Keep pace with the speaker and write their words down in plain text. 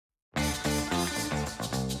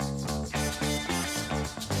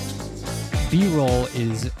B-roll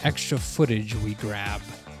is extra footage we grab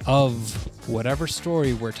of whatever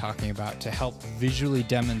story we're talking about to help visually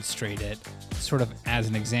demonstrate it, sort of as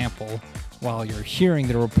an example, while you're hearing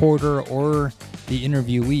the reporter or the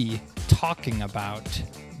interviewee talking about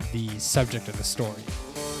the subject of the story.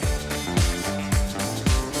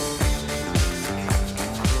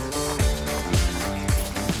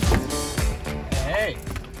 Hey!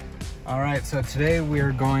 Alright, so today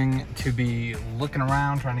we're going to be looking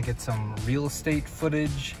around, trying to get some real estate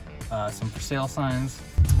footage, some for sale signs.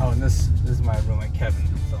 Oh, and this is my roommate Kevin,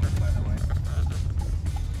 by the way.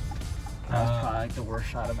 That was probably like the worst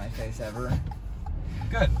shot of my face ever.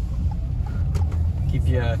 Good. Keep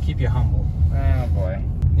you humble. Oh boy.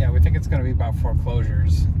 Yeah, we think it's going to be about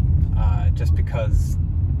foreclosures, just because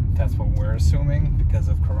that's what we're assuming because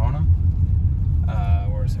of Corona.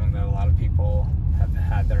 We're assuming that a lot of people have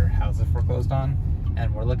had their houses foreclosed on,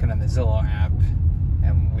 and we're looking at the Zillow app,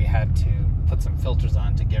 and we had to put some filters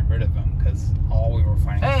on to get rid of them because all we were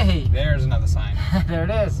finding. Hey! There's another sign. There it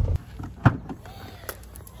is.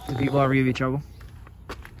 Do people ever give you trouble?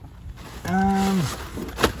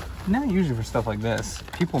 Not usually for stuff like this.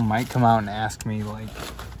 People might come out and ask me, like,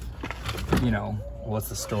 you know, what's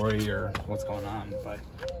the story or what's going on, but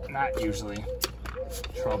not usually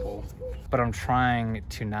trouble. But I'm trying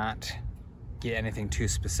to not get anything too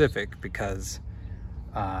specific because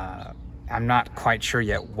I'm not quite sure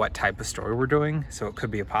yet what type of story we're doing. So it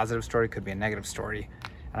could be a positive story, could be a negative story.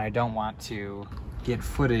 And I don't want to get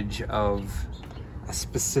footage of a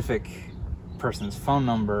specific person's phone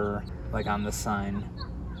number, like on this sign,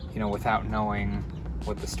 you know, without knowing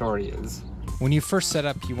what the story is. When you first set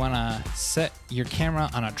up, you want to set your camera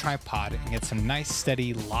on a tripod and get some nice,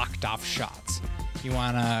 steady, locked off shots. You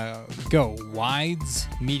want to go wides,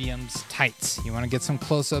 mediums, tights. You want to get some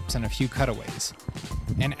close-ups and a few cutaways.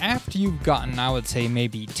 And after you've gotten, I would say,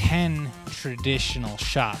 maybe 10 traditional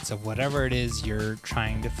shots of whatever it is you're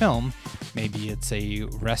trying to film, maybe it's a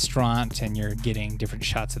restaurant and you're getting different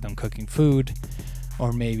shots of them cooking food,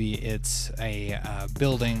 or maybe it's a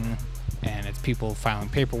building and it's people filing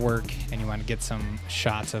paperwork and you want to get some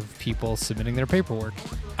shots of people submitting their paperwork.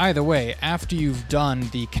 Either way, after you've done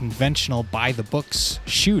the conventional by the books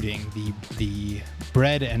shooting, the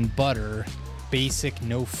bread and butter, basic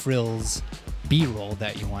no frills B-roll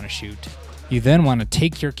that you want to shoot, you then want to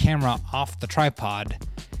take your camera off the tripod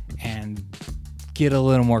and get a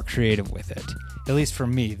little more creative with it. At least for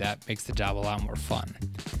me, that makes the job a lot more fun.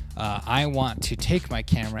 I want to take my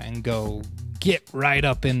camera and go get right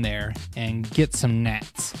up in there and get some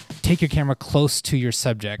nets. Take your camera close to your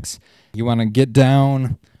subjects. You want to get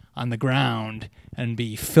down on the ground and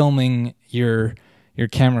be filming your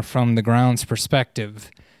camera from the ground's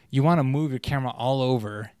perspective. You want to move your camera all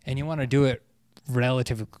over, and you want to do it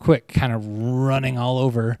relatively quick, kind of running all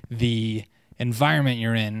over the environment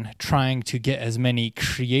you're in, trying to get as many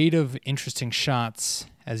creative, interesting shots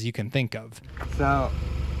as you can think of. So,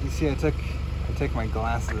 you see, I take my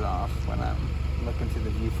glasses off when I'm looking through the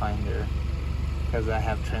viewfinder because I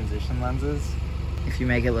have transition lenses. If you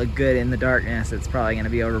make it look good in the darkness, it's probably going to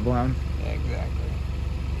be overblown. Yeah, exactly.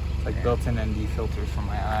 It's like built-in ND filters for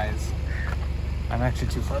my eyes. I'm actually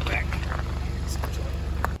too far back.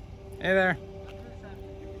 Hey there.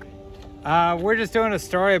 We're just doing a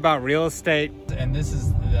story about real estate, and this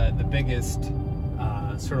is the biggest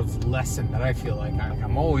sort of lesson that I feel like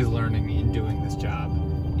I'm always learning in doing this job,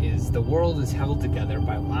 is the world is held together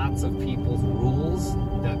by lots of people's rules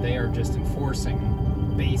that they are just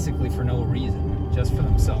enforcing basically for no reason, just for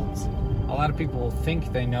themselves. A lot of people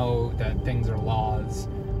think they know that things are laws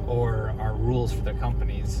or are rules for their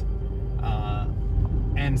companies,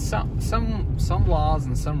 and some laws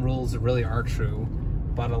and some rules really are true,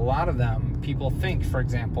 but a lot of them, people think, for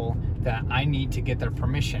example, that I need to get their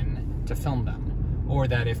permission to film them, or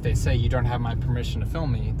that if they say you don't have my permission to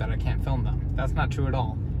film me, that I can't film them. That's not true at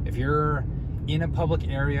all. If you're in a public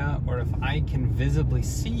area, or if I can visibly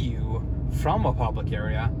see you from a public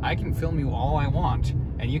area, I can film you all I want,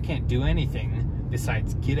 and you can't do anything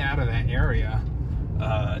besides get out of that area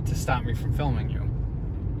to stop me from filming you.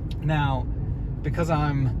 Now, because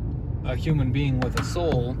I'm a human being with a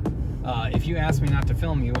soul, if you ask me not to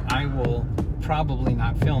film you, I will probably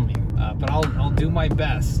not film you. But I'll do my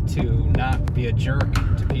best to not be a jerk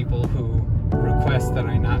to people who request that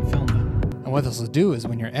I not film them. And what this will do is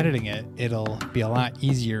when you're editing it, it'll be a lot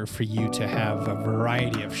easier for you to have a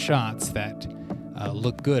variety of shots that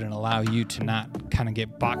look good and allow you to not kind of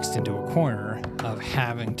get boxed into a corner of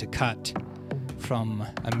having to cut from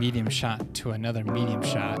a medium shot to another medium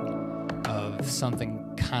shot of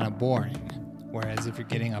something kind of boring. Whereas if you're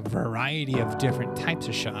getting a variety of different types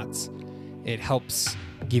of shots, It helps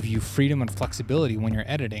give you freedom and flexibility when you're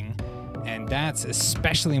editing. And that's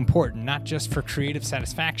especially important, not just for creative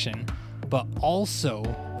satisfaction, but also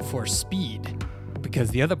for speed. Because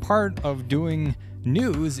the other part of doing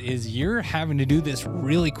news is you're having to do this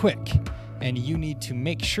really quick, and you need to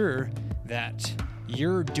make sure that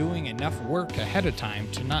you're doing enough work ahead of time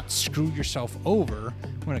to not screw yourself over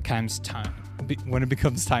when it becomes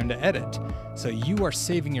time to edit. So you are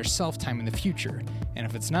saving yourself time in the future. And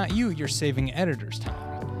if it's not you, you're saving editors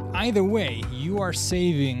time. Either way, you are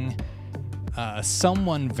saving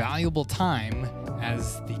someone valuable time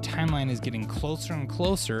as the timeline is getting closer and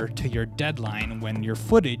closer to your deadline when your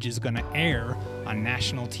footage is going to air on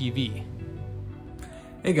national TV.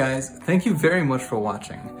 Hey guys, thank you very much for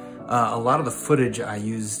watching. A lot of the footage I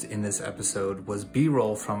used in this episode was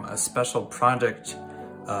B-roll from a special project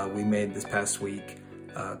we made this past week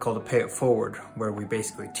called a Pay It Forward, where we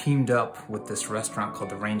basically teamed up with this restaurant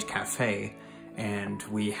called the Range Cafe, and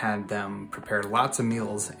we had them prepare lots of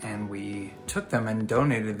meals, and we took them and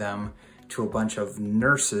donated them to a bunch of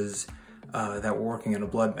nurses that were working in a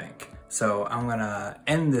blood bank. So I'm gonna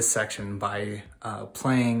end this section by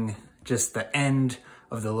playing just the end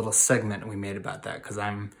of the little segment we made about that, because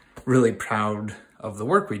I'm really proud of the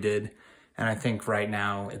work we did, and I think right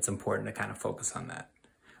now it's important to kind of focus on that.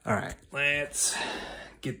 All right, let's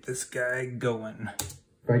get this guy going.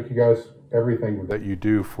 Thank you guys, everything that you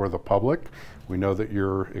do for the public. We know that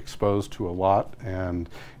you're exposed to a lot, and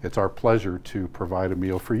it's our pleasure to provide a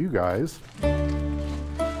meal for you guys.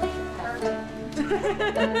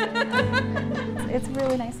 It's a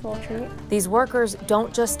really nice little treat. These workers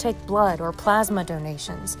don't just take blood or plasma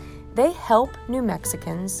donations. They help New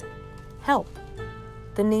Mexicans help.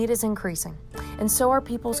 The need is increasing, and so are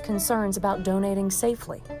people's concerns about donating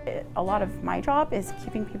safely. A lot of my job is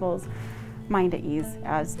keeping people's mind at ease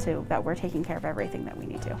as to that we're taking care of everything that we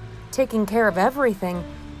need to. Taking care of everything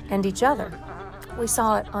and each other. We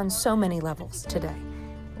saw it on so many levels today,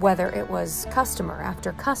 whether it was customer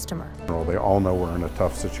after customer. They all know we're in a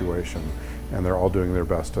tough situation, and they're all doing their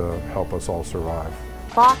best to help us all survive.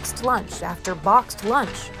 Boxed lunch after boxed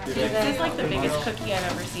lunch. This is like the biggest cookie I've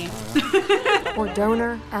ever seen. Or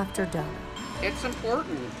donor after donor. It's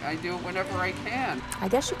important. I do it whenever I can. I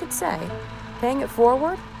guess you could say, paying it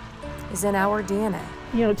forward is in our DNA.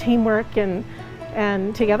 You know, teamwork and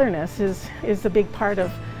togetherness is a big part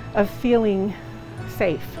of feeling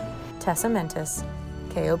safe. Tessa Mentis,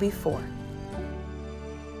 KOB4.